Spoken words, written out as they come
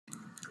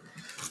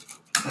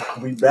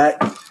We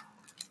back.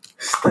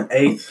 It's the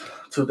 8th,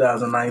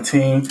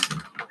 2019.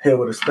 Here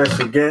with a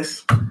special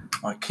guest,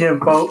 my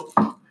kinfolk,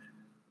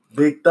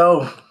 Big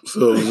Tho. What's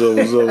up?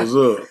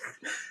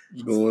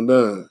 What's going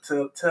down?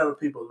 Tell the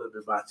people a little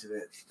bit about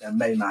you that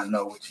may not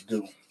know what you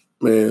do.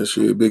 Man,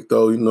 shit, Big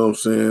Tho, you know what I'm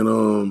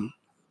saying?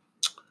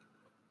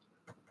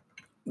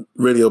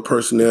 Radio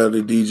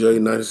personality, DJ,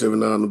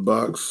 97.9 The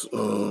Box.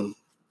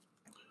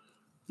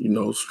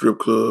 Strip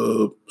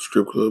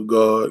club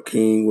god,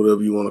 king,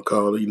 whatever you want to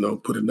call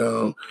it. Put it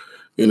down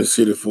in the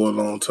city for a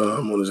long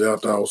time on this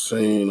outdoor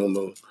scene, on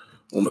the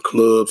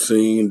club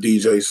scene,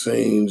 DJ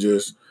scene,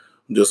 just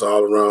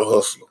all around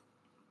hustler.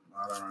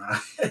 All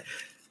around.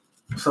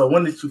 So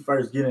when did you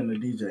first get into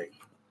DJ?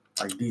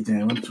 Like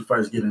DJing, when did you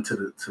first get into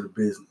the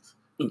business?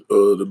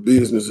 The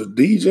business of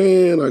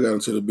DJing, I got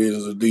into the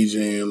business of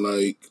DJing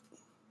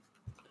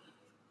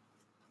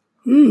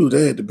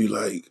that had to be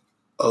like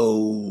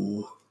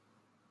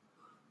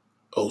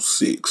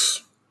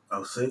 06.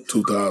 06?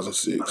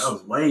 2006. That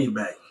was way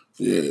back.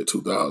 Yeah,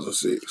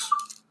 2006.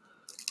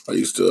 I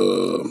used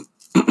to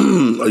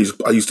I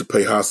used to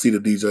pay Hot C to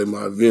DJ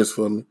my events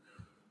for me.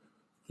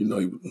 He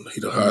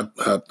the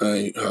hot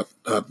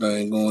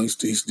thing going.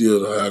 He's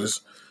still the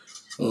hottest.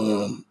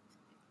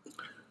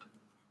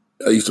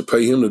 I used to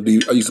pay him to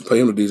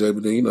DJ,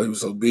 but then he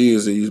was so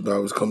busy. He used to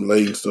always come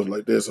late and stuff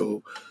like that.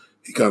 So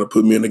he kind of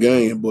put me in the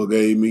game. But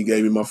gave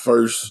me my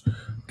first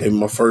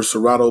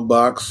Serato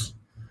box,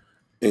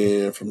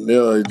 and from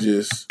there it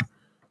just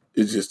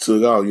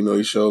took off.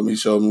 He showed me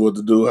what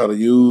to do, how to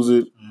use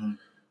it,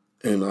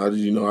 and I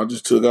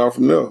just took off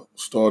from there.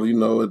 Started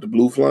at the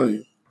Blue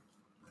Flame.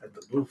 At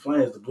the Blue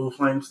Flame, is the Blue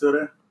Flame still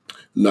there?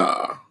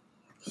 Nah.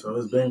 So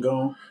it's been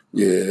gone?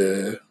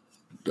 Yeah.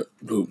 The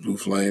Blue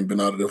Flame been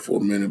out of there for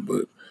a minute,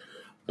 but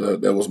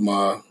that was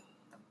my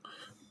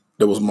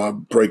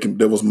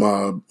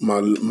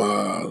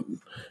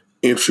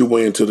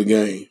entryway into the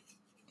game.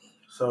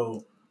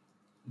 So,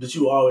 did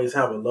you always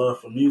have a love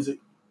for music?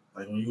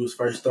 Like when you was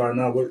first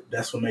starting out,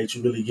 that's what made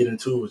you really get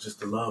into it, was just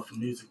the love for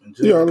music in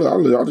general?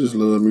 Yeah, I just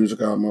love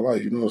music all my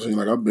life. You know what I'm saying?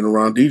 Like I've been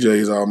around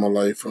DJs all my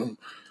life, from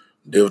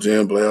Def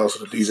Jam Blast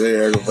to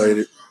DJ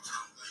Aggravated,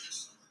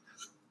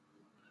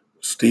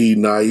 Steve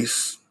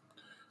Nice.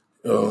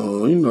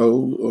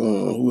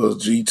 Who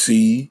else?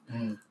 GT.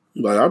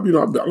 Like I've been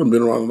around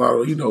a lot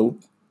of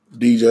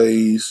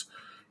DJs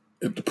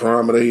at the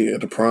prime of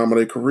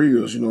their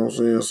careers. You know what I'm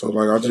saying? So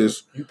like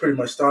you pretty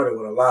much started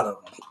with a lot of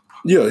them.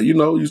 Yeah, I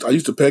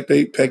used to pack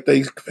they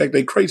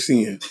crates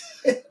in.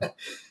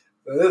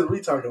 We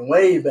talking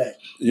way back.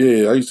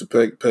 Yeah, I used to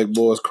pack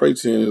boys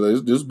crates in.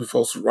 This was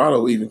before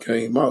Serato even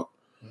came out.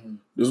 Mm-hmm.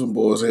 This one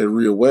boys had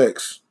real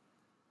wax.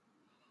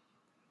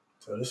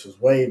 So this was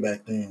way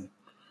back then.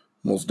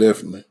 Most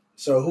definitely.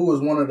 So who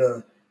was one of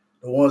the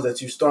ones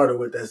that you started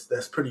with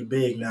that's pretty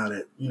big now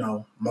that,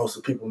 most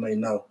of the people may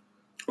know?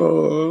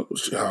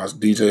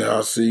 DJ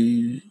Hot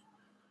C,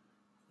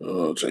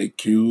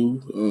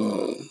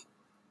 JQ,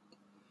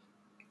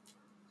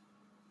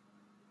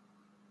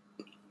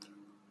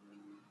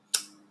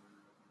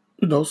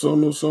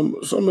 some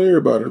of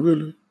everybody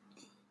really.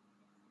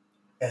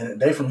 And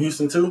they from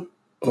Houston too?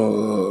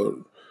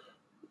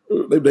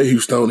 They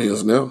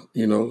Houstonians now,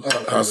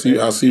 Okay,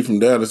 I see from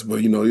Dallas,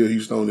 but you're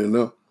Houstonian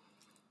now.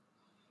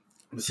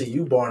 But see,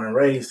 you born and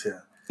raised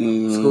here,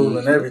 school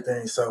and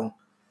everything. So,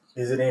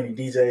 is it any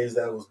DJs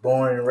that was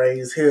born and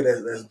raised here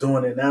that's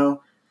doing it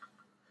now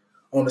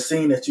on the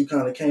scene that you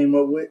kind of came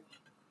up with?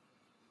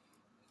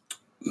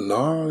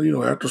 Nah,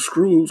 after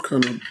Screw, it was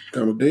kind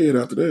of dead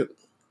after that.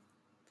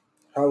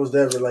 How was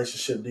that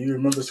relationship? Do you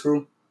remember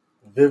Screw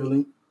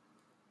vividly?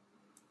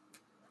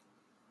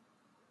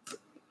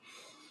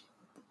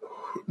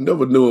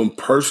 Never knew him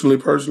personally,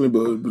 but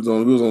we was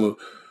on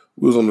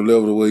the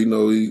level where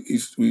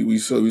we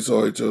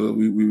saw each other.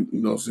 We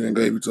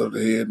gave each other the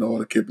head and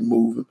all, kept it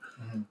moving.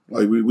 Mm-hmm.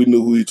 Like we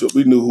knew who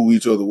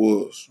each other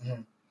was.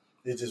 Mm-hmm.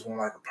 It just wasn't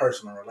like a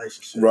personal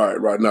relationship.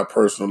 Right, not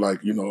personal,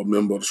 like a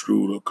member of the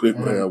Screw or clique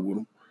would have with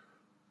him.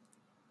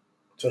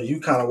 So you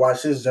kind of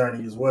watched his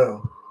journey as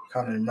well,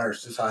 kind of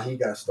immersed. This is how he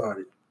got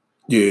started.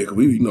 Yeah, cause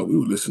we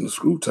would listen to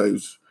Screw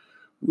tapes.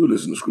 We would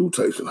listen to Screw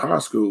tapes in high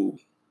school.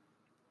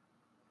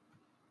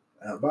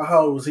 About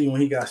how old was he when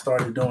he got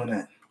started doing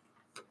that?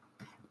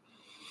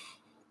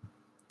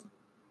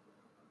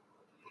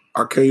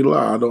 I can't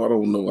lie. I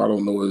don't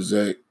know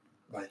exact.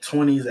 Like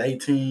 20s,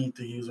 18,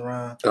 to use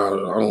around. I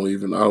don't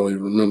even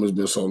remember. It's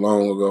been so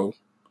long ago.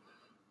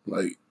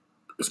 Like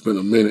it's been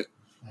a minute.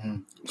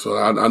 Mm-hmm. So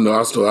I know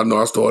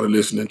I started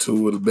listening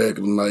to it back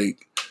in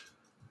like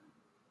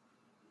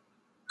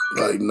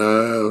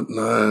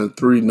 9-3,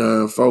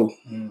 9-4.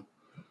 Mm-hmm.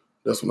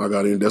 That's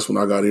when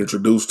I got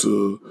introduced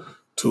to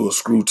a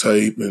Screw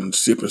tape and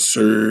sipping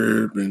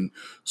syrup and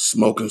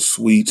smoking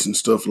sweets and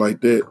stuff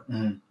like that.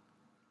 Mm-hmm.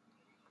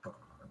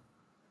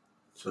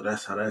 So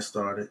that's how that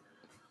started.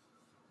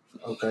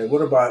 Okay,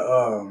 what about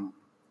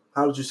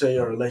how would you say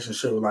your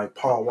relationship with like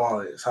Paul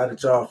Wall is? How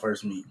did y'all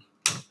first meet?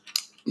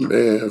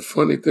 Man,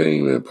 funny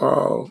thing, man,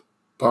 Paul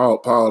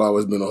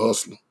always been a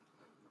hustler.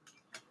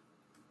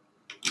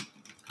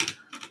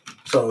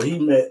 So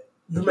you met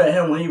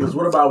him when he was.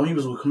 What about when he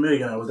was with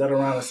Chameleon? Was that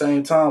around the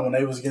same time when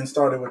they was getting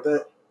started with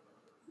that?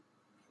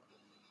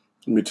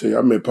 Let me tell you,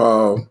 I met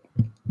Paul.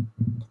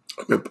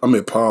 I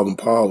met Paul when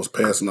Paul was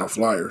passing out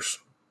flyers.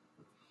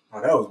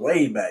 Oh, that was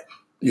way back.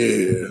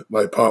 Yeah,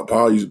 like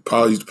Paul used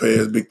to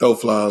pass big throw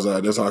flyers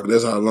out. That's how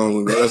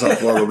long ago. That's how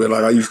far ago.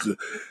 Like I used to.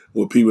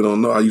 What people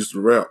don't know, I used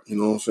to rap. You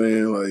know what I'm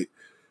saying? Like,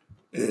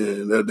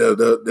 and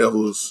that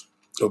was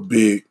a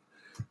big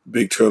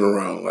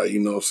turnaround. Like, you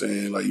know what I'm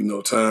saying? Like, you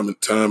know,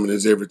 timing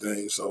is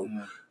everything. So,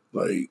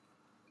 like,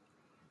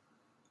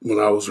 when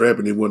I was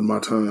rapping, it wasn't my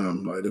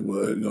time. Like, it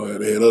was, you know,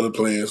 they had other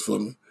plans for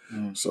me.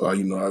 So, I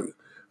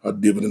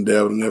dibbled and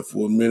dabbled in that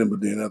for a minute, but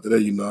then after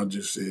that, you know, I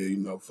just said, you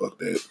know, fuck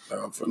that.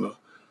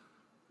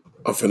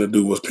 I'm finna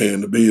do what's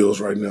paying the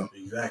bills right now.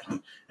 Exactly.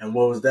 And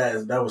what was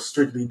that? That was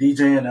strictly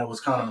DJing. That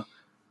was kind of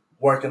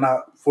working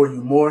out for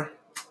you more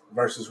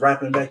versus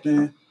rapping back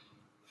then.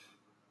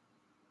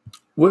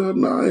 Well,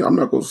 no, I'm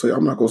not gonna say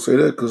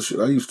that because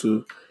I used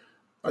to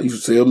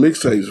sell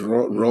mixtapes,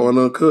 raw and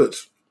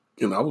uncuts,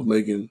 and I was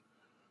making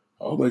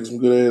some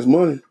good ass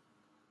money.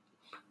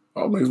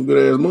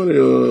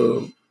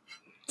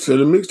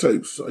 Selling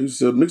mixtapes. I used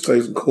to sell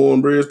mixtapes in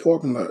Cornbread's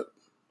parking lot.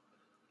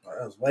 Oh,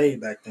 that was way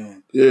back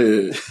then.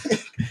 Yeah.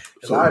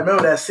 So, I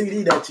remember that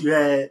CD that you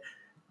had.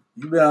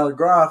 You've been on the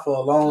grind for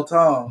a long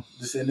time,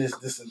 just in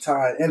this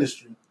entire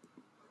industry.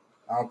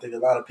 I don't think a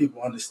lot of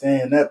people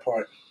understand that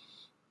part.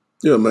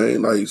 Yeah,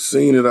 man. Like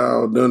seen it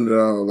all, done it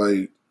all.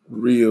 Like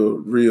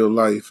real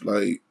life.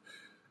 Like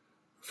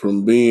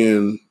from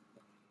being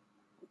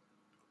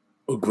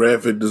a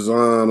graphic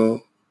designer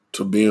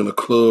to being a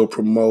club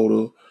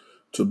promoter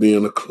to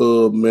being a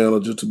club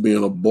manager to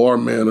being a bar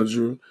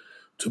manager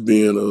to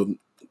being a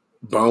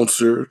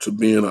bouncer to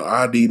being an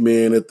ID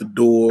man at the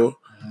door.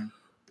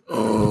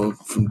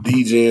 From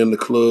DJing the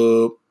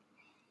club,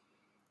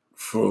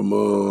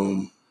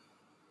 from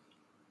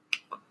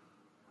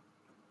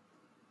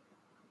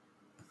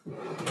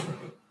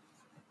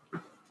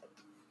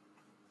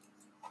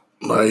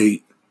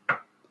like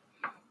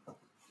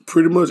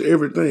pretty much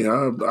everything.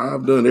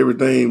 I've done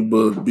everything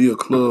but be a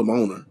club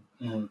owner.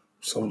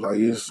 So like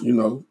it's, you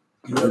know.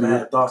 You ever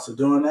had thoughts of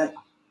doing that?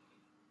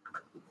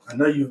 I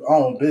know you've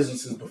owned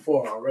businesses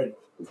before already.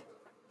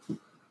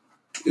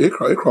 It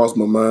crossed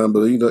my mind,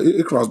 but you know,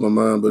 it crossed my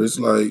mind, but it's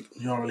like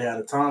you don't really have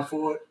the time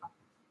for it.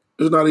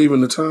 It's not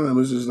even the time.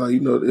 It's just like, you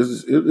know,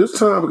 it's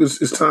time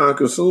because it's time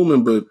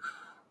consuming, but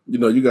you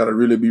know, you got to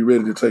really be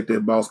ready to take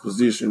that boss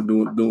position,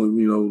 doing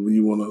you know when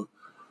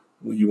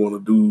you want to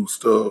do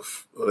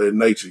stuff of that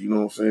nature. You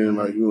know what I'm saying?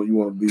 Like you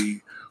want to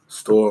be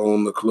store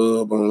on the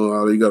club.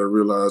 You got to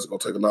realize it's gonna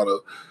take a lot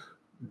of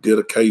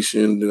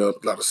dedication, a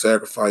lot of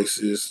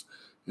sacrifices.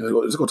 You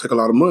know, it's gonna take a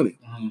lot of money,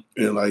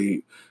 and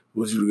like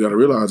what you got to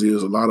realize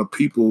is a lot of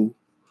people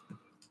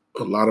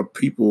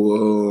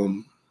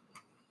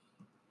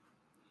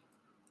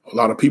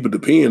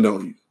depend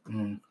on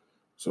you.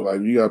 So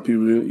like you got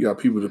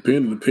people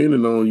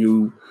depending on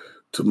you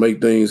to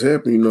make things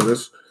happen. You know,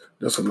 that's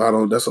a lot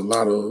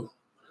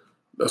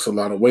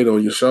of weight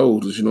on your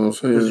shoulders. You know what I'm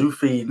saying? Because you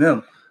feed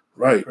them,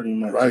 right? Pretty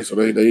much, right. So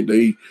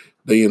they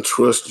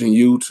entrust in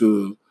you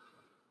to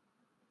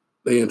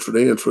they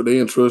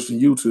entrust in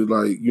you to,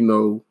 like, you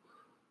know,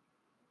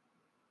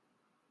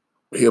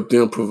 help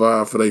them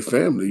provide for their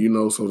family. You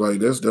know, so like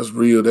that's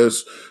real.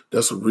 That's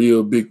a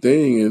real big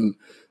thing,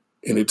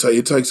 and it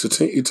takes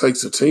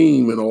a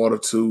team in order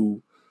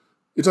to.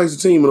 It takes a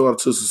team in order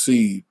to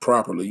succeed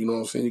properly. You know what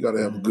I'm saying? You got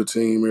to have a good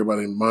team,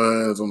 everybody in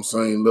minds on the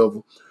same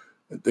level,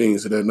 and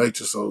things of that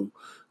nature. So,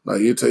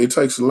 like, it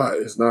takes a lot.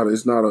 It's not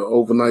an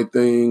overnight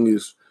thing.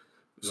 There's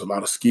a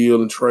lot of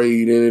skill and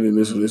trade in it, and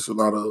there's a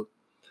lot of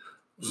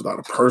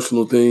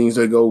personal things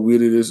that go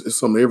with it. It's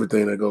some of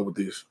everything that go with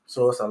this.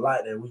 So it's a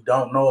lot that we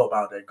don't know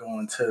about that go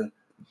into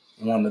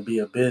wanting to be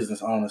a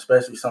business owner,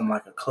 especially something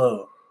like a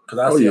club. Because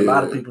I see a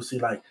lot of people see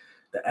like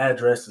the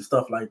address and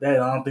stuff like that.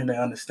 I don't think they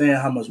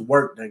understand how much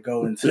work that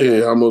go into it.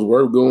 Yeah, how much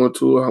work go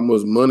into it, how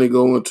much money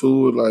go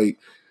into it. Like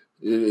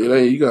it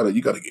ain't, you gotta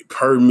get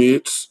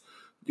permits.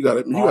 You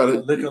gotta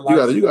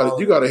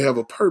have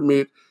a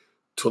permit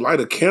to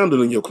light a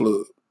candle in your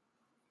club.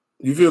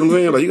 You feel what I'm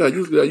saying? Like you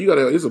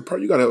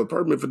gotta have a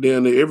permit for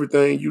down there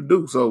everything you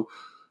do. So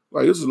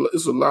like it's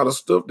a lot of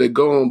stuff that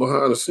go on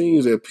behind the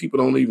scenes that people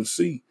don't even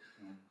see.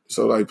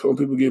 So like when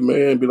people get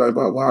mad and be like,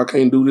 why I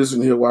can't do this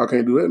in here, why I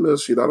can't do that and that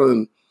shit, I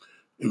done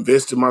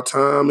invested my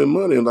time and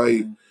money. Like,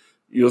 you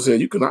know what I'm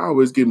saying? You can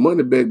always get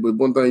money back, but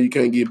one thing you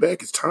can't get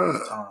back is time.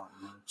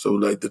 So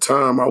like the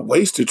time I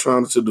wasted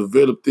trying to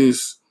develop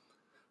this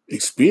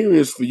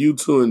experience for you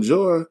to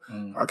enjoy,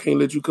 I can't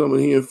let you come in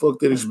here and fuck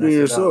that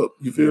experience up.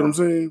 You feel what I'm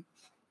saying?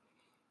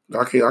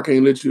 I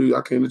can't let you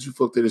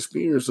fuck that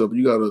experience up.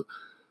 You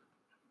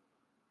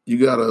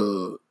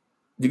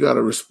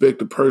gotta respect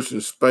the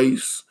person's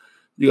space.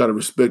 You gotta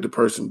respect the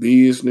person's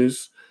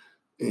business,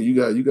 and you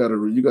gotta you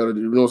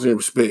know what I'm saying,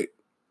 respect.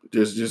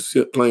 Just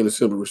plain and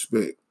simple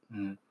respect.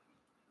 And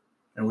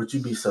would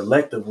you be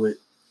selective with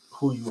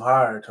who you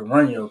hire to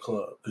run your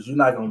club? Because you're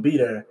not gonna be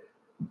there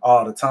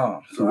all the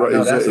time. So I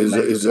know that's a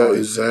major part.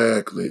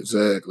 Exactly. It's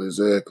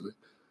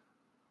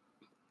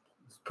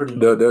pretty.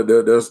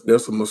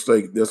 That's a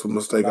mistake. That's a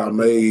mistake I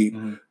made.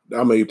 Mm-hmm.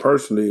 I made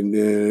personally, and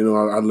then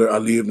I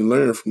lived and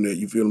learned from that.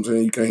 You feel what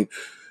I'm saying?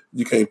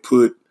 You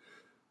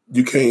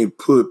can't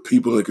put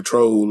people in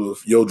control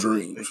of your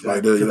dreams. Exactly.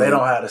 Like that, because they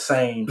don't have the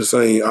same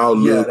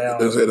outlook.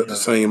 The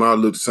same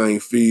outlook, the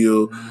same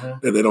feel. Mm-hmm.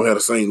 That they don't have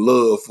the same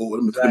love for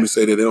it. Let me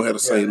say that they don't have the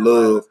same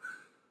love.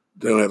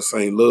 They don't have the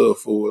same love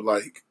for it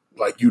like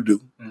you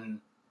do.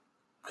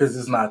 Because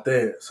it's not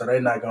there, so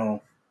they're not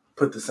gonna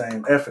put the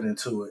same effort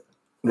into it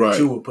that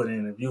you would put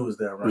in if you was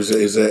there. Right?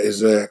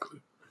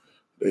 Exactly.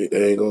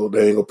 They ain't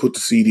gonna put the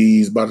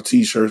CDs, buy the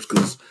T-shirts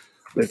because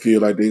they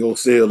feel like they gonna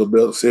sell the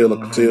better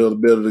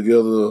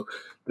together.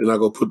 They're not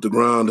gonna put the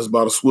grinders,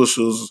 buy the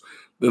swishers.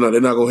 They're not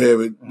gonna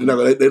have it.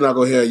 They're not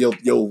gonna have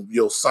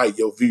your sight,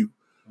 your view.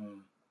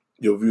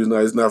 Your view is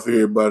not. It's not for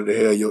everybody to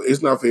have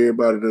It's not for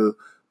everybody to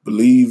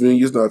believe in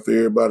you. It's not for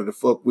everybody to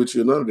fuck with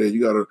you. None of that.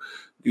 You gotta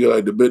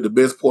like the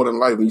best part in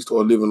life when you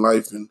start living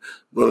life and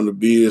running a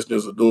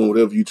business or doing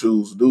whatever you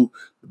choose to do.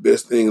 The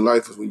best thing in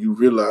life is when you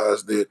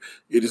realize that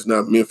it is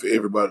not meant for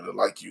everybody to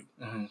like you.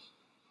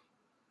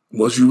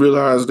 Once you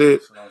realize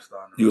that,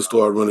 you'll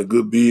start running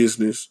good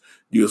business.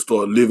 You'll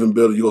start living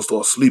better. You'll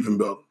start sleeping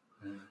better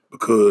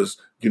because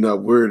you're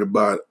not worried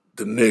about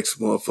the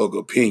next motherfucker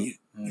opinion.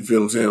 You feel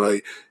what I'm saying?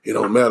 Like, it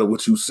don't matter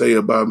what you say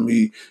about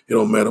me. It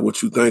don't matter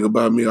what you think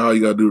about me. All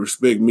you gotta do is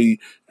respect me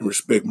and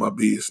respect my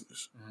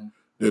business.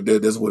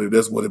 That's what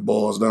it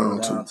boils down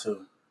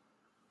to.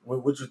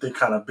 What you think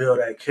kind of build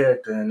that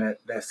character and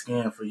that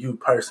skin for you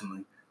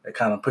personally that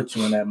kind of put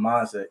you in that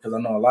mindset? Because I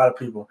know a lot of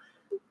people,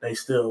 they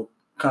still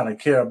kind of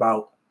care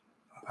about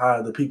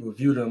how the people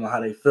view them and how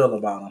they feel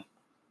about them.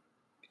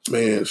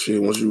 Man,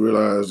 shit, once you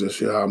realize that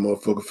shit, how a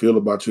motherfucker feel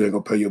about you ain't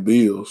gonna pay your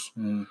bills.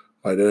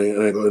 Like, it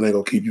ain't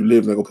gonna keep you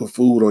living. They ain't gonna put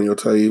food on your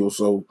table.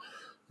 So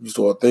you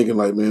start thinking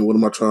like, man, what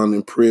am I trying to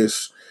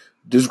impress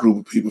this group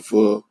of people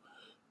for?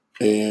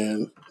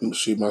 And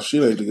shit, my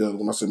shit ain't together.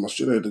 When I say my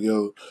shit ain't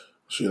together,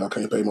 shit, I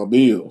can't pay my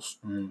bills.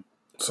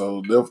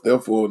 So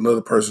therefore,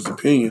 another person's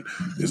opinion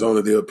is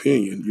only their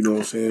opinion. You know what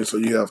I'm saying? So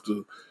you have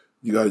to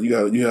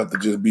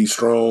just be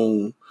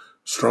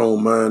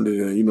strong-minded,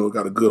 and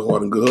got a good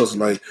heart and good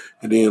hustle. I'm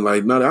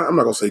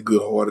not gonna say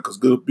good-hearted because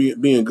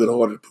being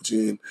good-hearted puts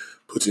you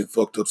in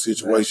fucked up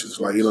situations.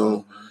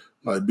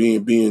 Like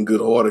being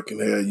good-hearted can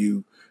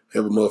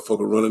have a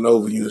motherfucker running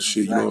over you and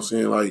shit. You know what I'm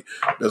saying? Like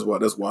that's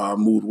why I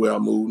moved where I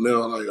moved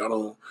now. Like I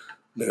don't,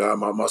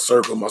 my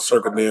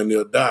circle damn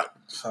near dot.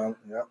 So,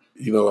 yep.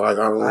 Like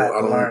I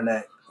don't learn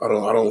that. I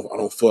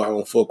don't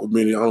fuck with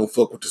many. I don't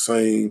fuck with the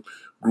same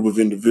group of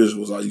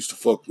individuals I used to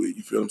fuck with.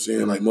 You feel what I'm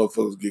saying? Like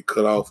motherfuckers get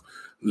cut off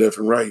left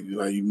and right.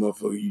 Like you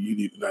motherfuckers,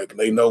 you like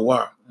they know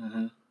why.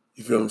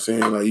 You feel what I'm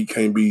saying? Like you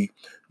can't be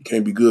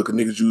good because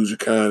niggas use your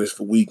kindness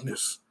for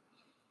weakness.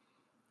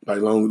 Like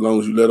long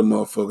as you let a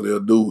motherfucker, they'll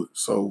do it.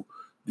 So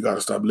you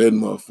gotta stop letting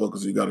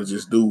motherfuckers. You gotta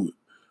just do it.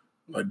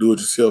 Like do it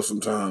yourself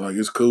sometimes. Like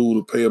it's cool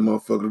to pay a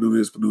motherfucker to do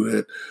this, to do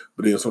that,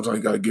 but then sometimes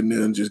you gotta get in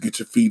there and just get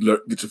your feet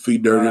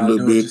dirty a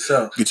little bit,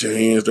 get your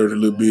hands dirty a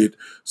little bit,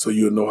 so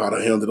you'll know how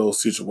to handle those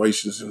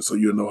situations, and so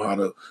you'll know how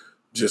to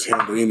just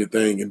handle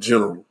anything in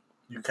general.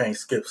 You can't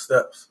skip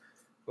steps.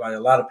 Like a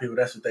lot of people,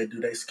 that's what they do.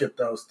 They skip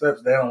those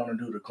steps. They don't want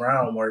to do the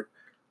groundwork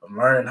of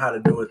learning how to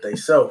do it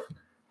themselves,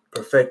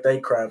 perfect their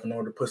craft in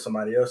order to put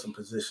somebody else in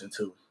position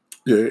too.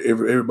 Yeah,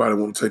 everybody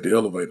want to take the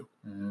elevator.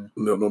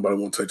 Nobody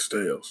want to take the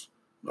stairs.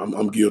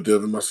 I'm guilty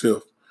of it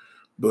myself,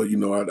 but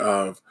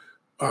I've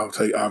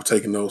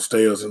taken those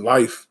stairs in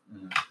life.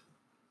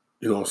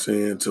 You know what I'm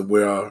saying, to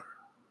where I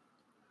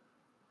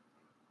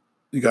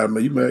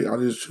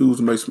just choose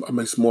to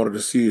make smarter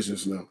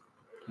decisions now.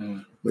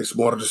 Make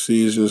smarter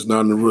decisions,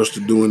 not in a rush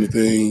to do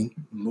anything.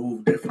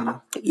 Move differently.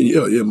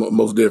 Yeah,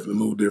 most definitely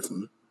move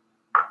differently.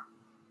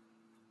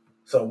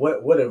 So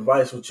what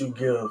advice would you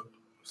give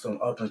some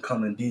up and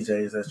coming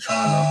DJs that's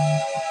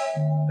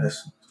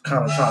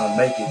kind of trying to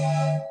make it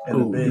in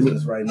the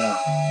business right now?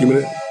 Give me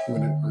that. I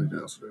need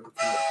to answer that.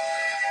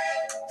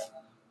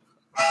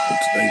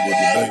 Today was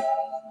the day.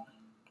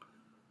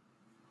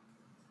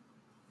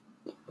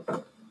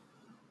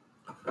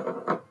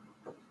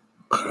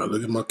 I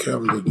look at my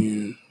calendar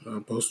again.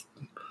 I'm supposed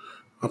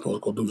to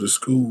go do this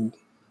school.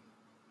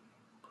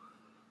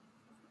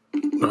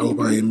 I hope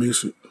I ain't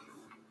miss it.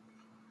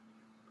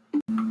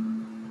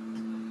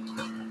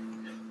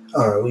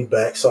 All right, we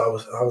back. So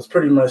I was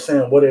pretty much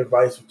saying, what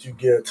advice would you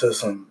give to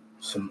some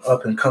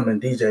up and coming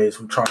DJs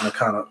who trying to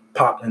kind of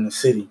pop in the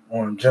city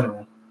or in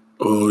general?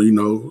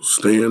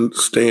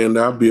 Stand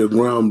out, be a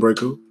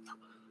groundbreaker,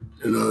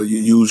 and you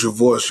use your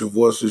voice. Your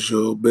voice is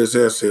your best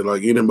asset.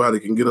 Like anybody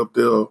can get up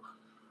there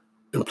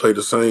and play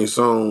the same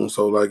song.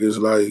 So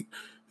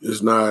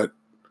it's not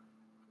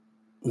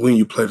when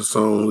you play the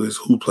song, it's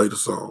who play the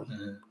song.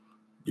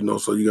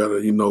 So you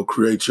gotta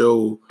create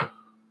your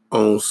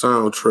own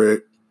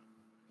soundtrack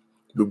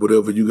with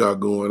whatever you got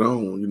going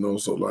on.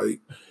 So like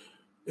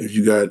if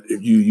you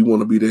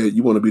want to be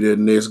that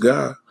next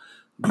guy,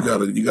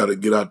 you gotta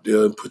get out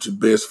there and put your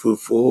best foot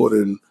forward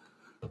and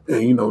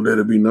let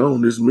it be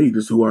known. This is me.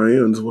 This is who I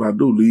am. This is what I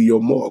do. Leave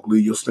your mark.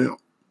 Leave your stamp.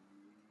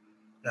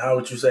 Now, how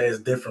would you say it's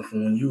different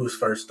from when you was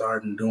first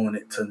starting doing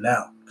it to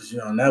now? Because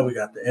now we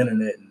got the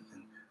internet and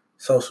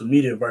social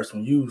media. Versus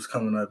when you was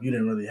coming up, you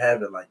didn't really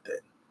have it like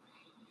that.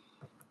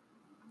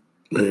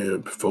 Man,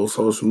 before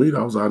social media,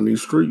 I was out in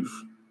these streets.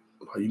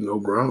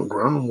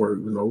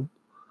 Groundwork.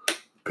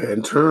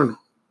 Patting turn,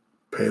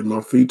 patting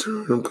my feet,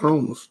 turning them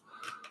corners.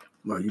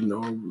 I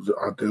was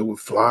out there with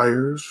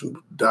flyers,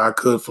 die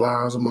cut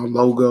flyers on my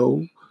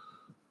logo.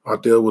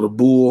 Out there with a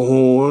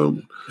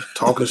bullhorn,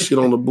 talking shit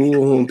on the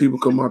bullhorn. People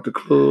come out the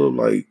club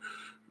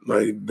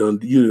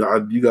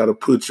you got to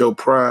put your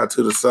pride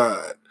to the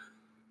side.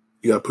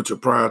 You got to put your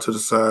pride to the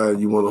side.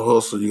 You want to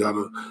hustle. You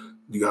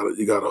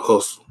gotta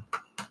hustle.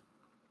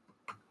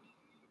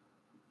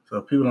 So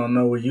if people don't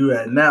know where you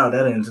at now,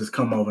 that didn't just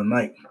come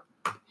overnight.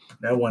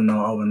 That wasn't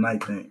no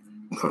overnight thing.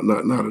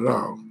 Not at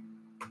all.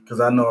 Because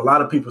I know a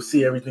lot of people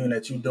see everything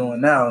that you're doing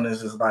now, and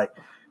it's just like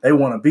they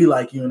want to be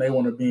like you and they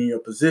want to be in your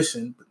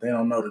position, but they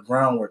don't know the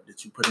groundwork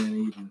that you put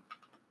in even.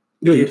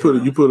 Yeah, you put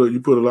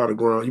a lot of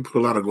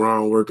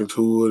groundwork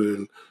into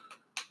it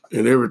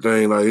and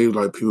everything.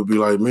 Like people be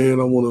like, man,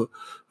 I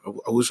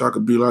wish I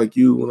could be like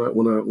you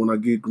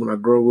when I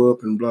grow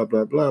up and blah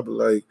blah blah. But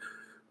like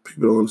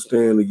people don't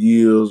understand the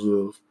years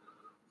of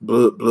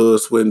blood,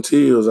 sweat, and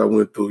tears I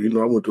went through.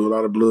 I went through a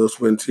lot of blood,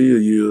 sweat, and tear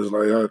years.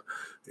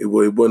 It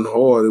wasn't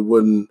hard.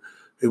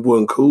 It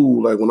wasn't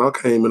cool. Like when I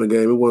came in the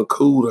game, it wasn't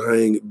cool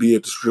to be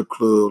at the strip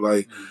club.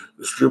 Like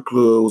the strip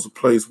club was a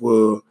place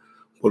where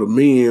the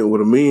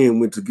men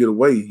went to get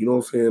away. You know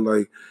what I'm saying?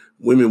 Like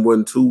women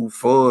wasn't too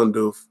fond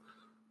of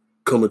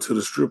coming to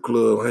the strip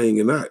club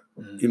hanging out.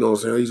 You know what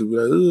I'm saying? I used to be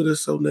like, oh,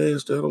 that's so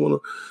nasty. I don't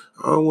want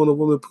a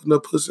woman putting her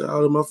pussy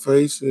out in my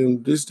face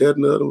and this, that,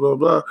 and the other, blah,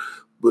 blah.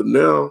 But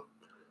now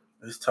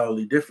it's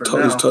totally different.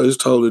 It's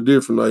totally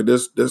different. Like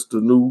that's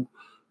the new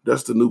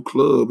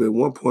club. At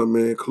one point,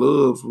 man,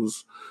 clubs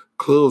was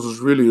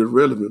really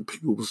irrelevant.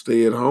 People would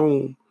stay at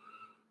home.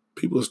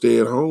 People would stay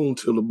at home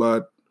till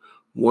about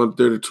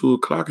 1:30, 2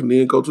 o'clock, and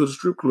then go to the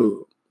strip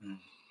club.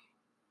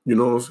 You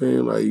know what I'm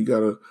saying? Like you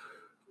gotta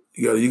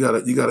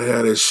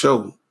have that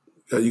show.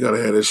 You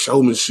gotta have that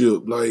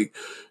showmanship. Like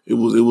it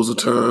was a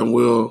time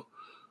where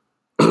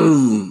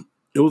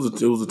it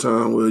was a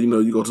time where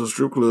you go to a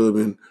strip club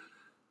and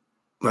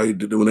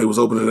like when they was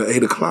opening at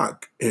 8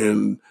 o'clock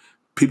and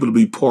people would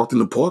be parked in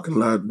the parking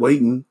lot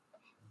waiting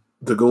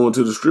to go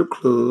into the strip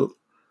club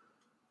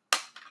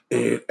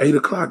at 8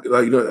 o'clock.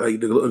 Like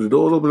the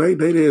doors open at 8,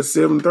 they there at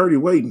 7:30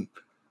 waiting.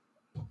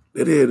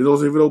 They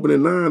don't even open at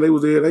 9. They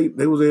was there at 8.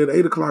 They was there at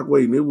 8 o'clock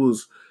waiting. It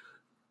was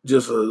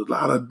just a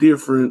lot of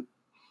different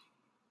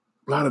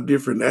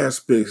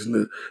aspects.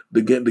 And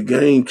the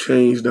game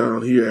changed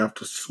down here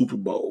after Super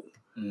Bowl.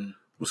 When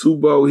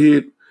Super Bowl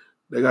hit,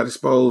 they got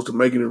exposed to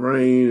Making It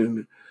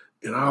Rain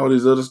and all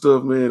this other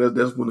stuff, man.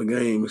 That's when the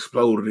game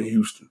exploded in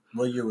Houston.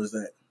 What year was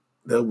that?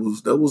 That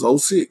was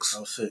 06.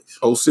 06.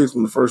 06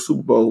 when the first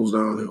Super Bowl was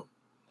down here.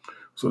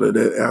 So that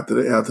after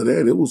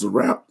that, it was a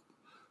wrap.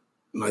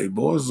 Like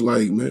boys was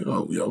like, man,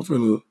 I'm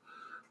finna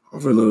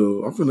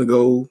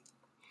go.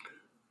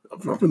 I'm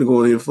finna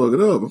go in here and fuck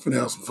it up. I'm finna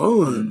have some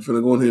fun. I'm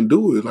finna go in here and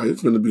do it. Like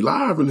it's finna be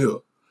live in here.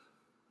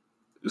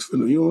 It's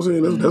finna, you know what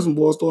I'm saying? That's when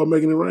boys started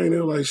making it rain.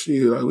 They're like,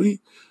 shit, like we,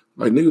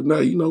 like niggas now,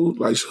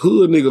 like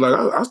hood niggas.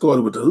 Like I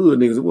started with the hood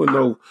niggas. It wasn't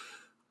no,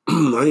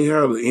 I ain't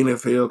have the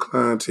NFL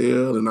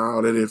clientele and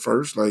all that at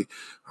first. Like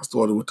I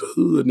started with the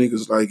hood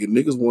niggas. Like and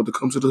niggas wanted to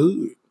come to the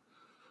hood.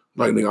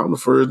 Like nigga, I'm the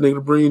first nigga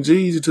to bring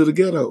Jeezy to the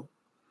ghetto,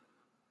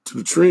 to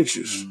the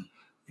trenches. You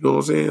know what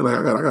I'm saying? Like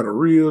I got a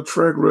real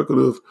track record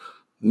of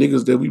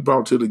niggas that we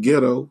brought to the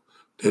ghetto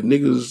that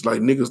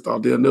niggas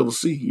thought they'll never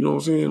see. You know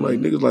what I'm saying? Like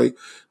niggas like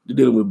you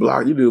dealing with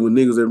block, you dealing with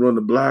niggas that run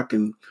the block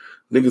and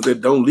niggas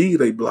that don't leave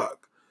they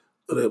block.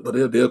 But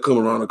they'll come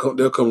around the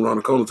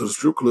corner to the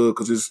strip club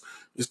because it's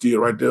still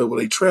right there where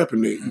they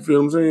trapping it. You feel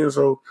what I'm saying?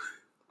 So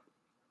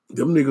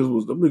them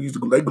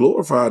niggas they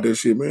glorified that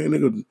shit, man.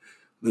 That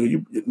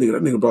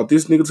nigga brought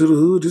this nigga to the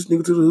hood, this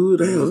nigga to the hood.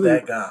 Damn,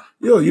 that guy.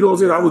 Yeah, you know what I'm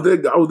saying? I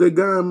was that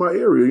guy in my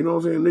area. You know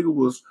what I'm saying?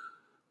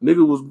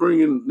 Nigga was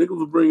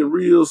bringing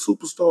real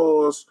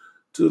superstars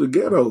to the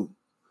ghetto.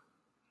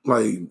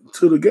 Like,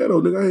 to the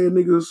ghetto. Nigga, I had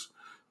niggas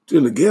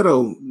in the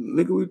ghetto.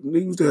 Nigga,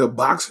 we used to have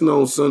boxing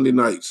on Sunday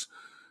nights.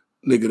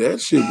 Nigga, that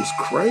shit was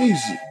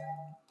crazy.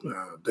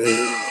 Oh,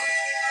 damn.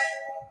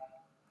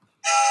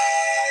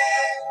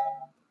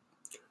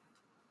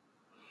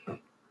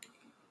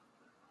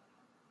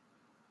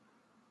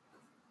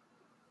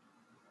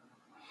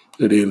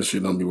 At the end, the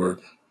shit don't be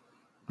working.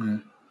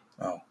 Oh.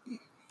 All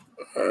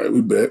right,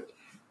 we back.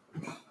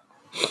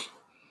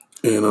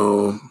 And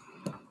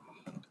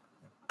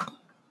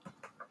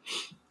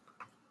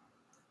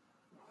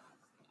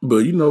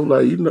but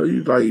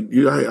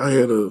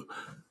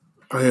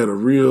I had a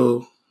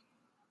real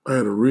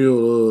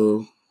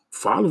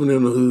following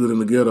in the hood in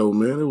the ghetto,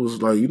 man. It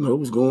was like, it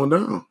was going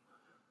down.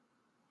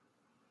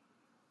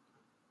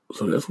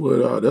 So that's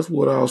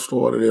what I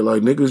started at.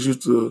 Like niggas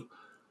used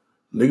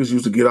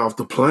to get off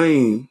the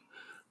plane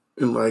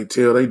and like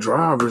tell they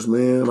drivers,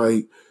 man,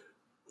 like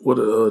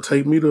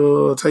take me with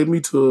a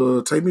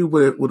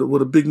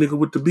big nigga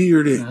with the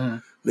beard in. Mm-hmm.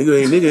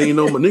 Nigga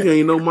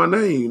ain't know my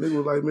name. Nigga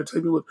was like, man,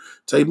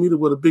 take me to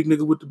where the big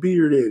nigga with the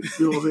beard at.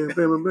 You know what I'm saying?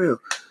 Bam, bam, bam.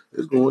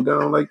 It's going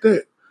down like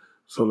that.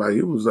 So like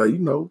it was like,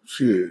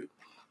 shit.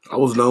 I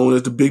was known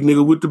as the big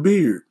nigga with the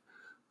beard.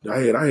 I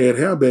had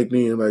hair back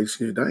then, like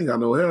shit. I ain't got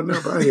no hair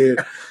now, but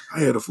I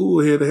had a full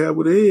head of hair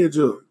with the edge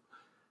up.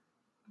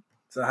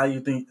 So how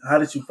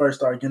did you first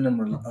start getting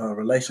them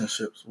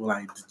relationships with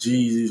like the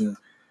Jeezys and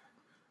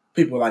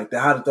people like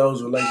that? How did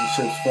those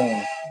relationships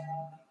form?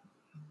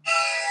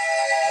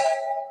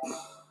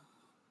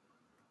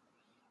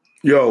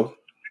 Yo.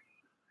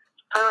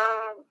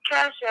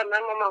 Cash out. My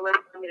mama left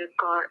me this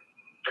card.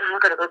 I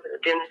gotta go to the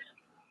dentist.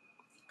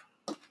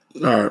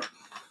 All right.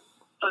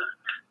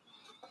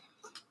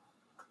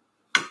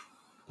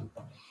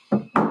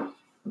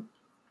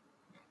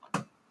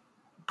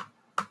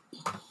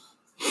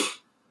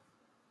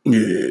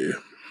 Yeah.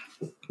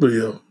 But yeah,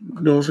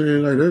 you know what I'm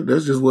saying? Like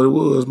that's just what it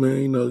was,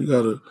 man. You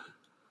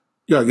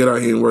gotta get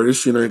out here and work.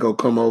 This shit ain't gonna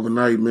come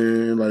overnight,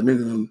 man. Like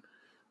niggas,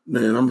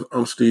 man,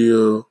 I'm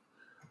still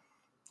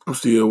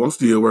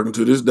working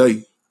to this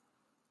day.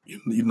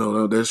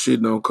 That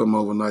shit don't come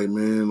overnight,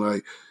 man.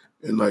 Like,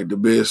 and like the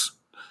best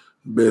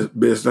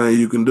thing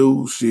you can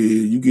do, shit,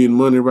 you getting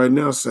money right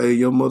now, save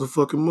your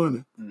motherfucking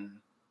money. Mm.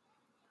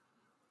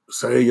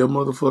 Save your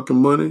motherfucking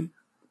money.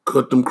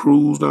 Cut them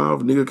crews down.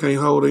 If a nigga can't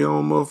hold their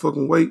own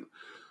motherfucking weight,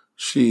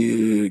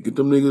 shit, get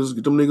them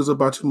niggas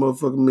up out your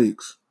motherfucking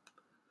mix.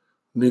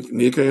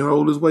 Nick can't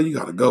hold his weight, you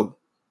gotta go.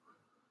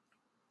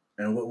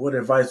 And what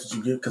advice would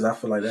you give? Because I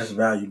feel like that's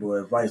valuable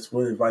advice.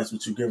 What advice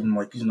would you give them?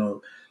 Like,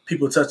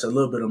 people touch a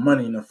little bit of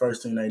money, and the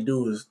first thing they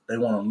do is they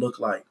want to look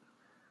like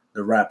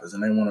the rappers,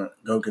 and they want to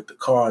go get the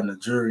car and the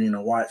jewelry and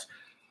the watch.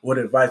 What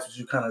advice would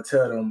you kind of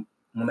tell them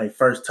when they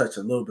first touch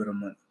a little bit of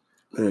money?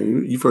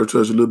 Man, you first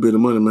touch a little bit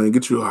of money, man.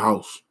 Get you a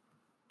house.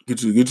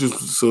 Get you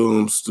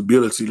some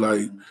stability.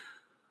 Like,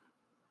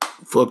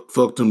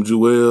 fuck them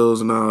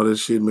jewels and all that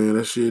shit, man.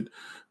 That shit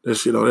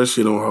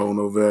don't hold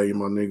no value,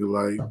 my nigga.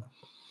 Like,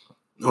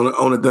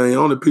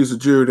 only piece of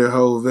jewelry that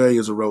holds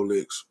value is a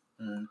Rolex.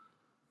 Mm.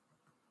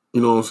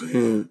 You know what I'm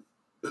saying?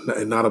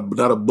 And not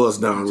a bust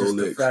down Just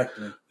Rolex. The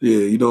factory. Yeah,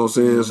 you know what I'm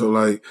saying? Mm-hmm. So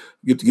like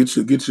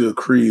get you a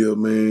crib,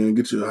 man.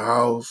 Get you a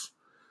house.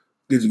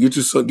 Get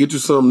you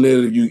something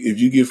that if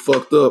you get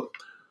fucked up,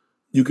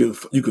 you can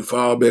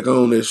fall back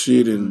on that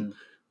shit and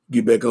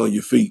get back on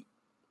your feet.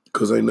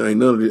 Cause ain't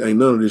none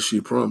of this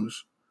shit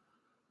promised.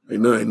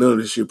 Ain't none of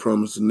this shit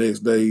promised the next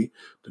day,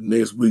 the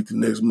next week, the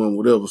next month,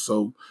 whatever.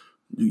 So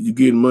you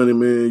getting money,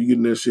 man. You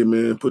getting that shit,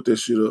 man. Put that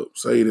shit up.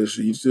 Say that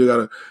shit. You still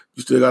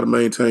gotta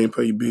maintain,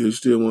 pay your bills. You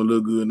still want to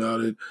look good and all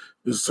that.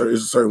 It's a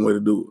certain way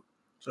to do it.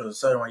 So a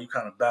certain way you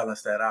kind of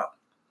balance that out.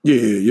 Yeah.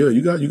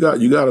 You got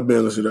to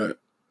balance it out.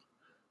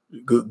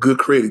 Good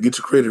credit. Get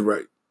your credit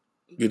right.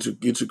 Get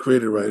your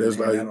credit right.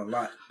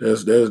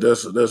 That's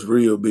that's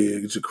real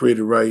big. Get your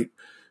credit right,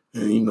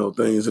 and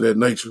things of that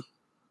nature.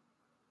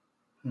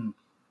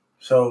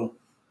 So,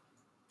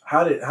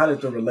 how did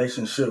the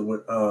relationship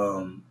with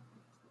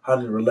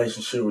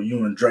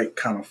you and Drake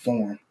kind of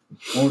form?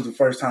 When was the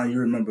first time you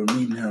remember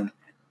meeting him,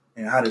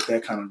 and how did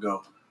that kind of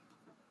go?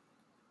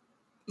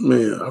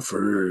 Man, I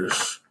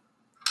first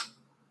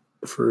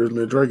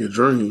met Drake at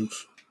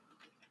Dreams.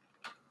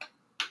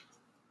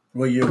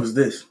 What year was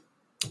this?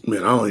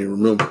 Man, I don't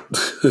even remember.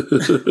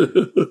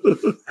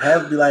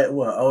 Have to be like,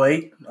 what,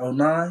 08, 09?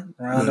 Around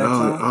that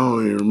time? I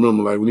don't even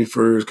remember. Like, when he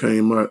first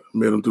came out,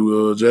 met him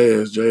through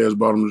Jazz. Jazz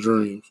bought him the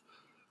Dreams.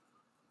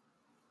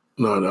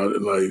 No,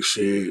 like,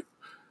 shit.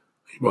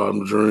 He bought him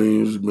the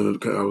Dreams.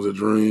 I was at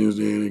Dreams.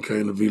 Then he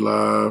came to V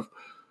Live.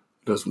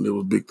 That's when it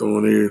was Big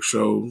Throwing Eric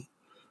show.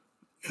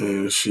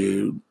 And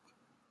shit,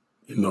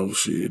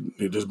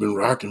 it just been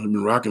rocking.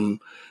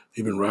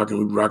 We've been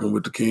rocking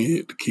with the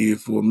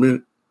kid for a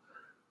minute.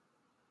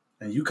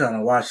 And you kind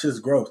of watched his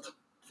growth.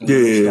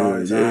 Yeah.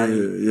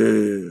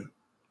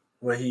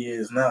 Where he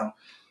is now.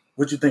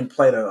 What you think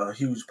played a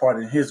huge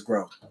part in his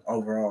growth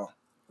overall?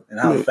 And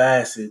how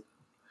fast it...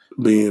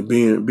 Being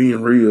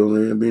real,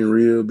 man. Being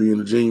real,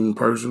 being a genuine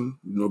person,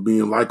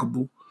 being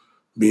likable,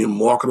 being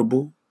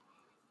marketable.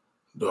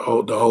 The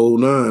whole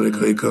nine.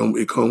 It come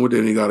with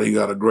it. He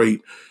got a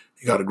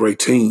great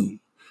team.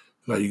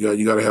 Like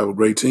you got to have a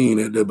great team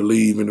that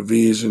believe in the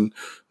vision,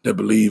 that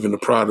believe in the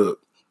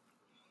product.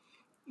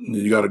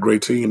 You got a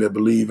great team that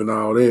believe in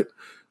all that.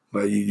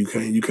 Like you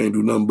can't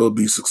do nothing but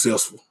be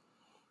successful.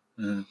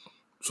 Mm.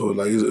 So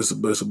like it's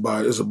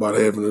about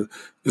having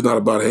it's not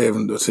about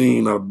having a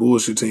team, not a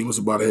bullshit team. It's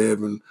about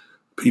having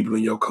people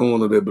in your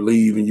corner that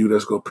believe in you,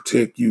 that's gonna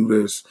protect you,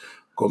 that's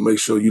gonna make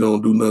sure you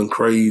don't do nothing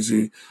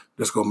crazy,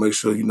 that's gonna make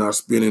sure you're not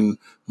spending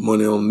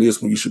money on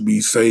this when you should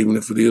be saving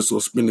it for this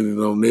or spending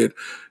it on that.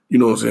 You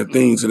know what I'm saying?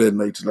 Things of that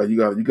nature. Like you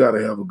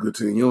gotta have a good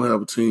team. You don't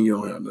have a team, you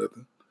don't have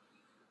nothing.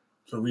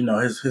 So we know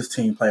his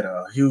team played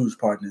a huge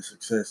part in his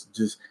success.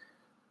 Just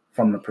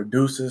from the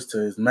producers to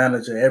his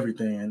manager,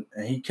 everything.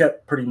 And he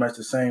kept pretty much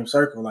the same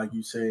circle, like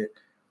you said,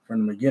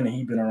 from the beginning.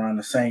 He'd been around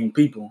the same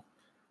people.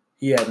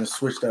 He hadn't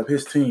switched up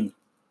his team.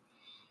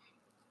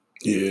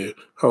 Yeah.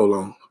 Hold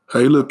on.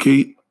 Hey, look,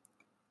 Keith.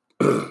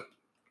 Hey,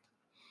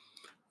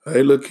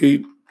 look,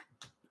 Keith.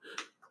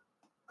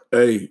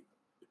 Hey.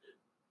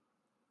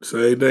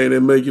 Same thing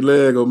that make you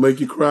laugh, gonna make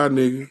you cry,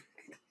 nigga.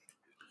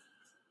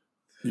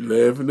 You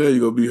laughing there, you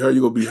gonna be hurt. You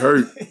gonna be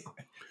hurt.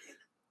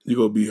 You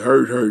gonna be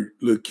hurt.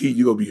 Look, Keith,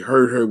 you gonna be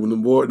hurt. When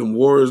them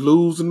Warriors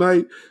lose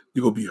tonight,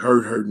 you gonna be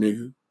hurt,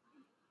 nigga.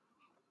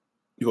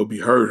 You gonna be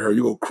hurt.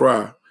 You gonna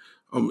cry.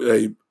 I'm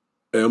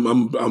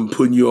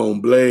putting you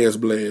on blast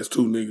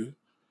too, nigga.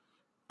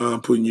 I'm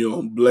putting you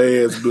on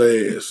blast,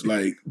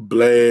 like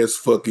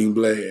fucking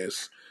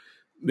blast.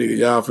 Nigga,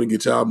 y'all finna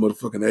get y'all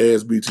motherfucking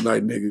ass beat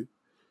tonight, nigga.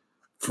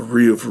 For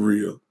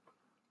real.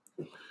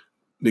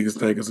 Niggas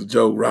think it's a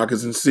joke.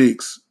 Rockets in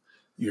 6.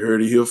 You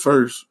heard it here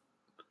first.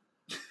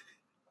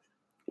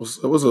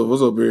 What's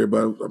up,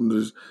 everybody?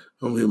 I'm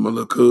here, my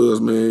little cuz,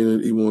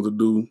 man. He wanted to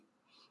do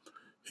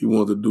a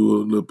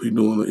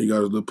little, he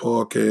got a little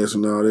podcast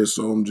and all that,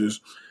 so I'm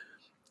just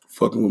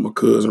fucking with my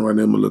cousin right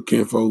now, my little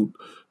kinfolk.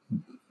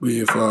 We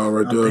here for all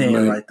right there,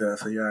 man. Right there,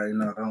 so you already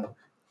know.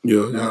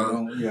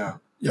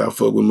 Y'all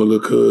fuck with my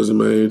little cousin,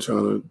 man.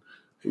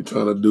 He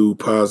trying to do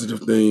positive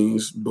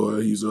things,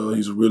 but he's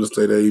a real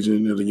estate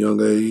agent at a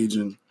young age,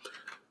 and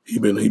he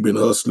been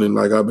hustling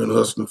like I've been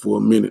hustling for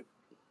a minute.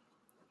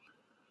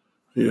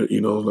 Yeah,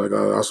 you know, like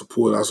I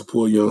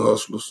support young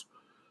hustlers.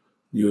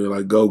 You know,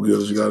 like go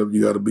getters. You gotta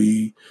be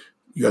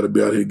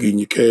out here getting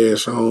your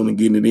cash on and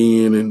getting it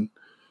in, and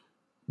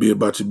be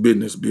about your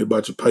business, be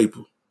about your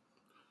paper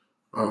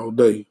all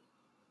day.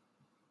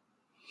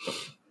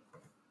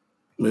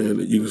 Man,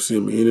 you can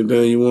send me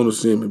anything you want to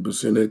send me, but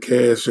send that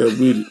cash up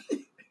with it.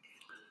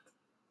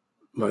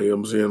 Like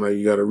I'm saying, like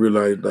you gotta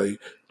realize, like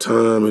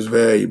time is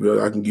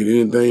valuable. I can get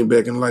anything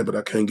back in life, but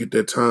I can't get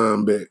that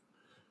time back.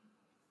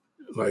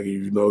 Like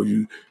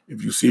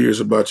if you serious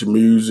about your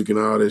music and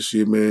all that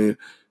shit, man,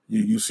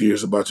 you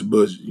serious about your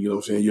budget. You know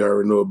what I'm saying? You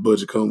already know a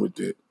budget come with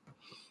that.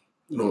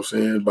 You know what I'm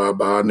saying? Buy a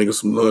nigga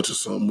some lunch or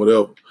something,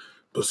 whatever.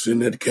 But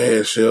send that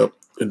cash up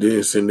and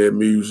then send that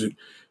music,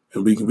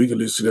 and we can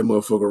listen to that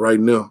motherfucker right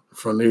now in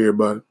front of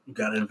everybody. You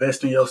gotta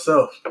invest in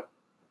yourself.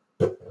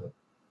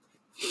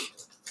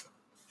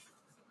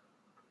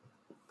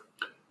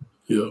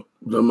 Yeah,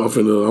 I'm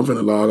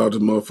finna log out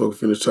this motherfucker.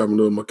 Finish chopping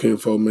up my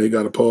kinfolk, man. He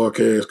got a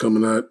podcast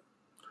coming out.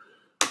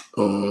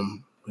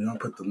 We don't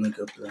put the link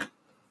up there.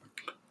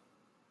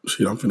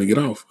 Shit, I'm finna get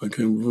off. I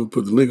can't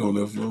put the link on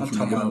there. I'm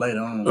talking about later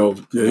on. Oh,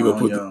 yeah, he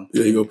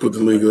gonna put the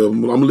link up.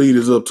 I'm gonna leave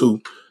this up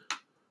too.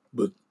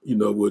 But you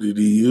know what it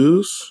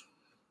is,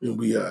 and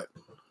we out.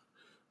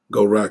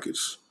 Go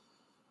Rockets.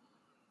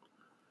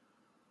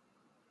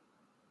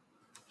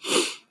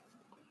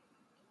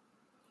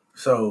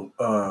 So,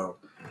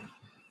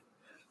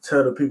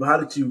 tell the people, how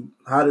did the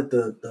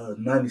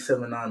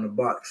 97.9 The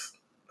Box,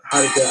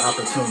 how did that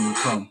opportunity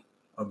come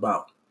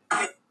about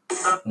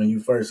when you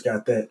first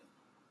got that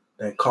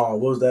call?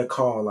 What was that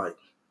call like?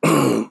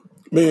 Man,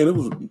 it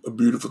was a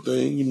beautiful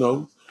thing, you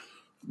know.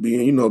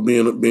 Being a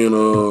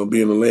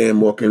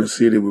landmark in the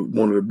city with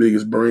one of the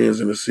biggest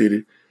brands in the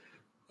city,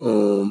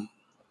 and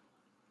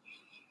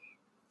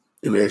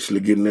actually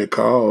getting that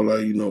call,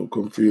 like, you know,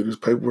 come fill this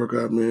paperwork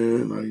out,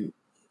 man. Like,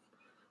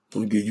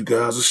 want to give you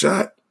guys a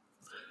shot.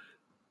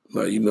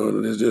 Like, you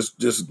know, it's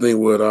just a thing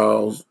where it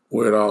all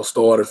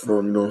started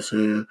from. You know what I'm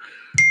saying?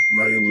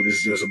 Like, it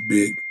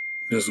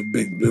was a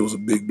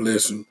big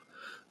blessing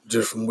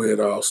just from where it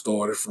all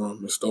started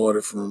from. It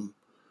started from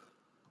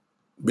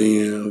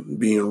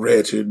being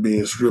ratchet,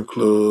 being strip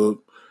club.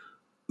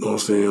 You know what I'm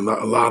saying?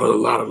 A lot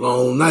of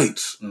long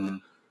nights.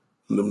 Mm.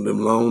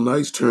 Them long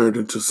nights turned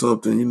into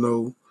something, you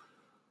know,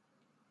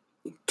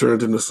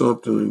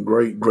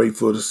 great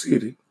for the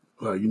city.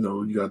 Like, you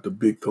know, you got the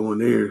Big Toe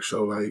and Eric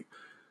show, like,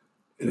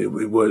 and it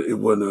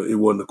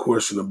wasn't a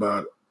question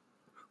about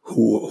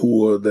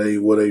who are they,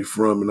 where they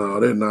from, and all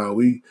that. Nah,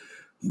 we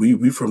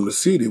from the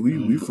city.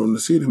 We from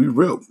the city. We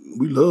rep.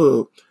 We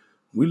love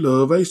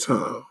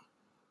H-Town.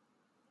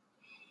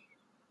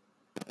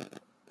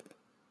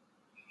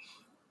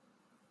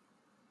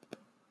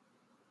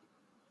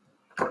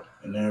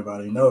 And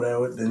everybody know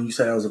that. Then you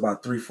said it was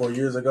about 3-4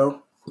 years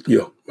ago?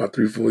 Yeah, about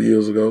 3-4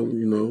 years ago,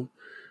 you know.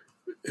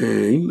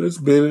 And it's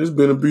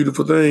been a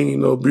beautiful thing, you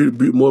know,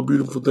 more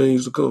beautiful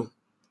things to come.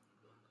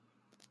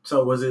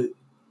 So was it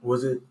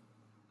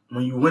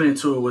when you went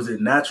into it, was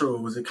it natural,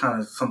 or was it kind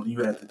of something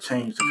you had to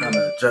change to kind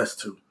of adjust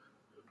to?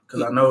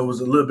 Because I know it was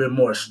a little bit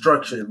more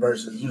structured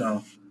versus, you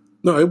know.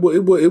 No, it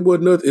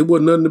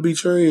wasn't nothing to be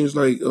changed.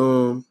 Like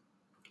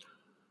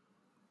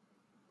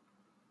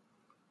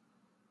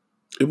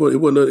it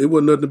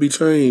wasn't nothing to be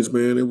changed,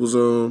 man. It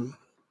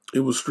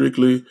was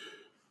strictly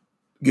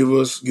give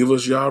us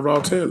y'all raw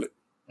talent.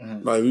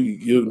 Mm-hmm. Like,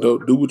 you know,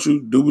 do what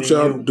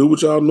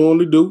y'all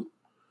normally do.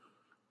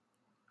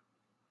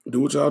 Do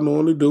what y'all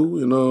normally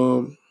do, and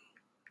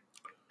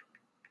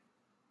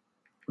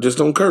just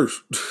don't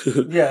curse.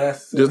 Yeah,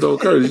 just don't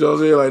curse. You know what I'm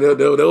saying? Like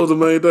that was the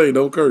main thing.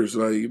 Don't curse.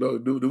 Like, you know,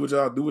 do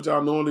what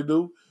y'all normally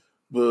do,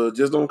 but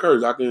just don't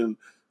curse. I can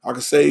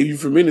save you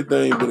from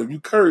anything, but if you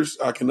curse,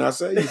 I cannot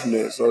save you from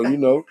that. So, you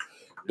know,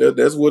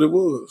 that's what it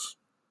was.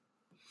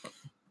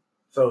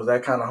 So is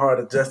that kind of hard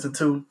adjusting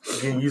to,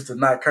 getting used to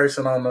not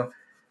cursing on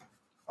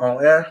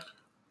air?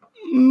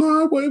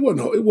 No, it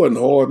wasn't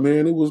hard,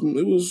 man. It was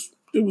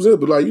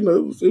simple. Like, you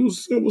know,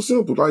 it was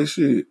simple. Like,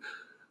 shit.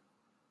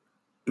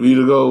 You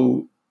either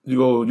you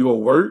go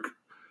work.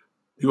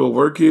 You go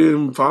work here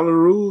and follow the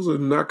rules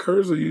and not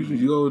curse, or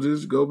you go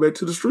just go back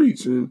to the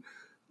streets and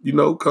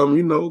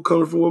coming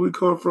from where we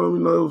come from.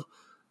 You know,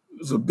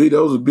 that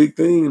was a big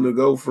thing to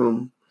go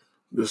from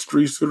the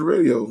streets to the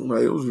radio.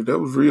 Like that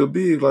was real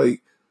big.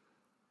 Like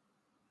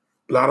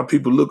a lot of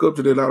people look up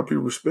to that. A lot of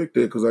people respect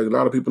that because like a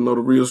lot of people know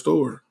the real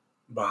story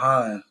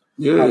behind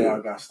how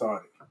y'all got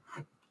started.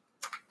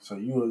 So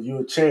you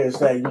would cherish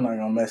that. You're not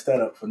gonna mess that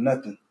up for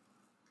nothing,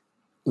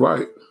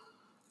 right?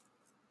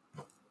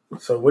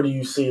 So what do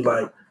you see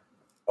like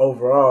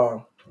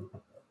overall?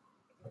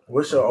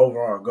 What's your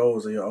overall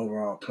goals or your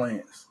overall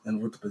plans?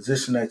 And with the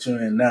position that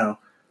you're in now,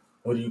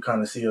 what do you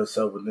kind of see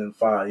yourself within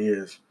 5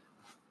 years?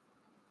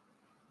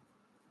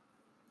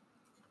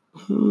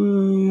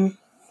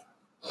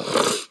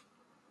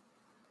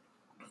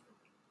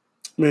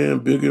 Man,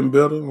 bigger and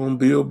better on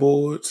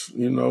billboards,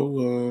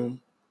 on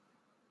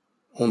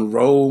the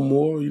road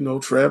more,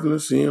 traveling,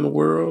 seeing the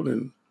world.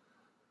 And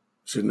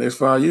shit, next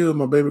 5 years,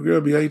 my baby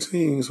girl be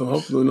 18. So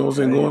hopefully,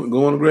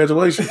 going to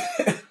graduation.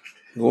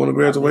 Going to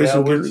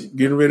graduation,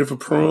 getting ready for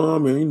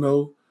prom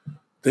and,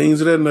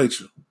 things of that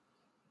nature.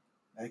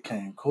 That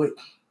came quick.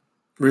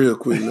 Real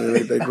quick,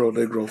 man. They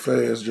grow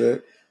fast,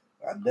 Jack.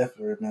 I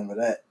definitely remember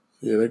that.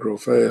 Yeah, they grow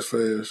fast.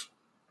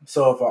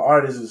 So if an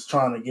artist is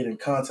trying to get in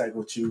contact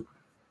with you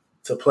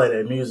to play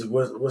their music,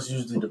 what's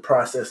usually the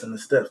process and the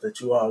steps that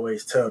you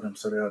always tell them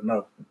so they'll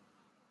know?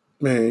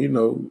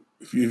 Man,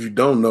 if you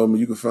don't know me,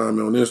 you can find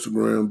me on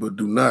Instagram, but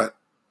do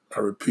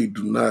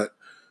not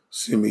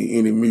send me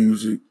any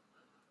music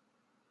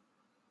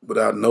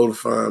without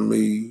notifying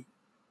me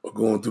or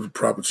going through the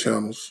proper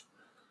channels.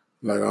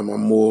 Like I'm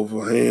more of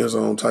a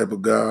hands-on type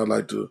of guy.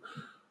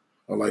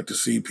 I like to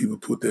see people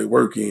put their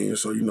work in.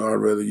 So, I'd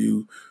rather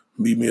you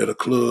meet me at a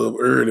club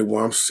early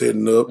while I'm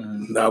setting up,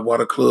 not while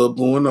the club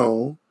going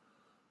on.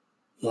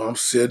 While I'm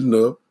setting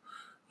up,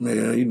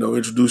 man,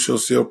 introduce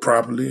yourself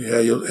properly,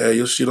 have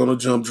your shit on a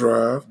jump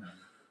drive,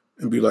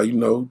 and be like,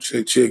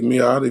 check me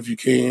out if you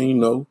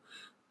can,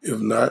 If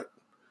not,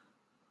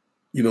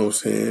 you know what I'm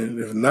saying?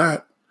 If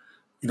not,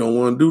 you don't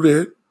want to do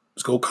that,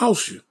 it's gonna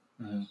cost you.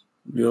 Mm-hmm.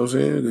 You know what I'm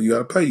saying? You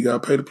gotta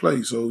pay to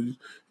play. So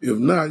if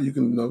not, you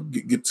can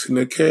get send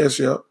that cash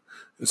out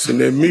and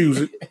send that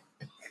music.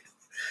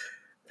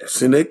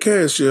 Send that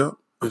cash out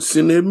and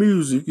send that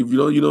music. If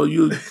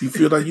you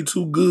feel like you're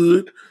too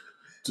good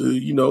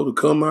to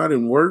come out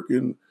and work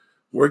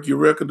your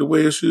record the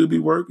way it should be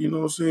worked, you know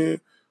what I'm saying?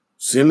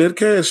 Send that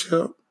cash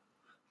out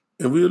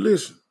and we'll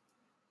listen.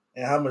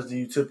 And how much do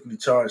you typically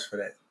charge for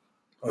that?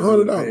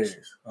 $100.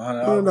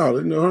 $100.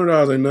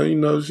 $100 ain't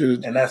nothing,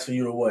 shit. And that's for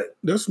you to what?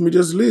 That's for me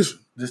just to listen.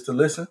 Just to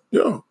listen?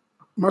 Yeah.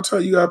 My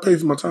time, you gotta pay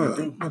for my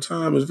time. My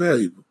time is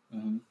valuable.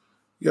 Mm-hmm.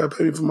 You gotta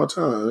pay me for my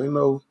time. Ain't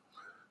no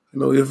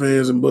ifs,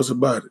 ands, and buts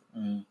about it.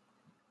 Mm-hmm.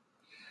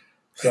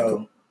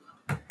 So,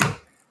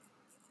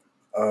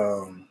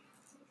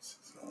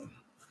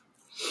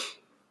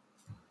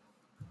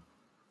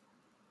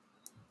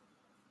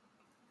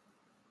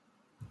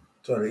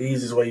 so the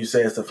easiest way you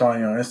say is to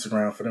find you on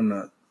Instagram for them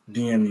to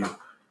DM you.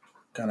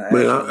 Kind of.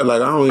 Man, I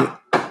don't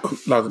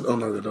lock it. I'm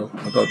not it though.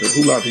 I thought that.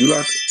 Who locked it? You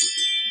locked it?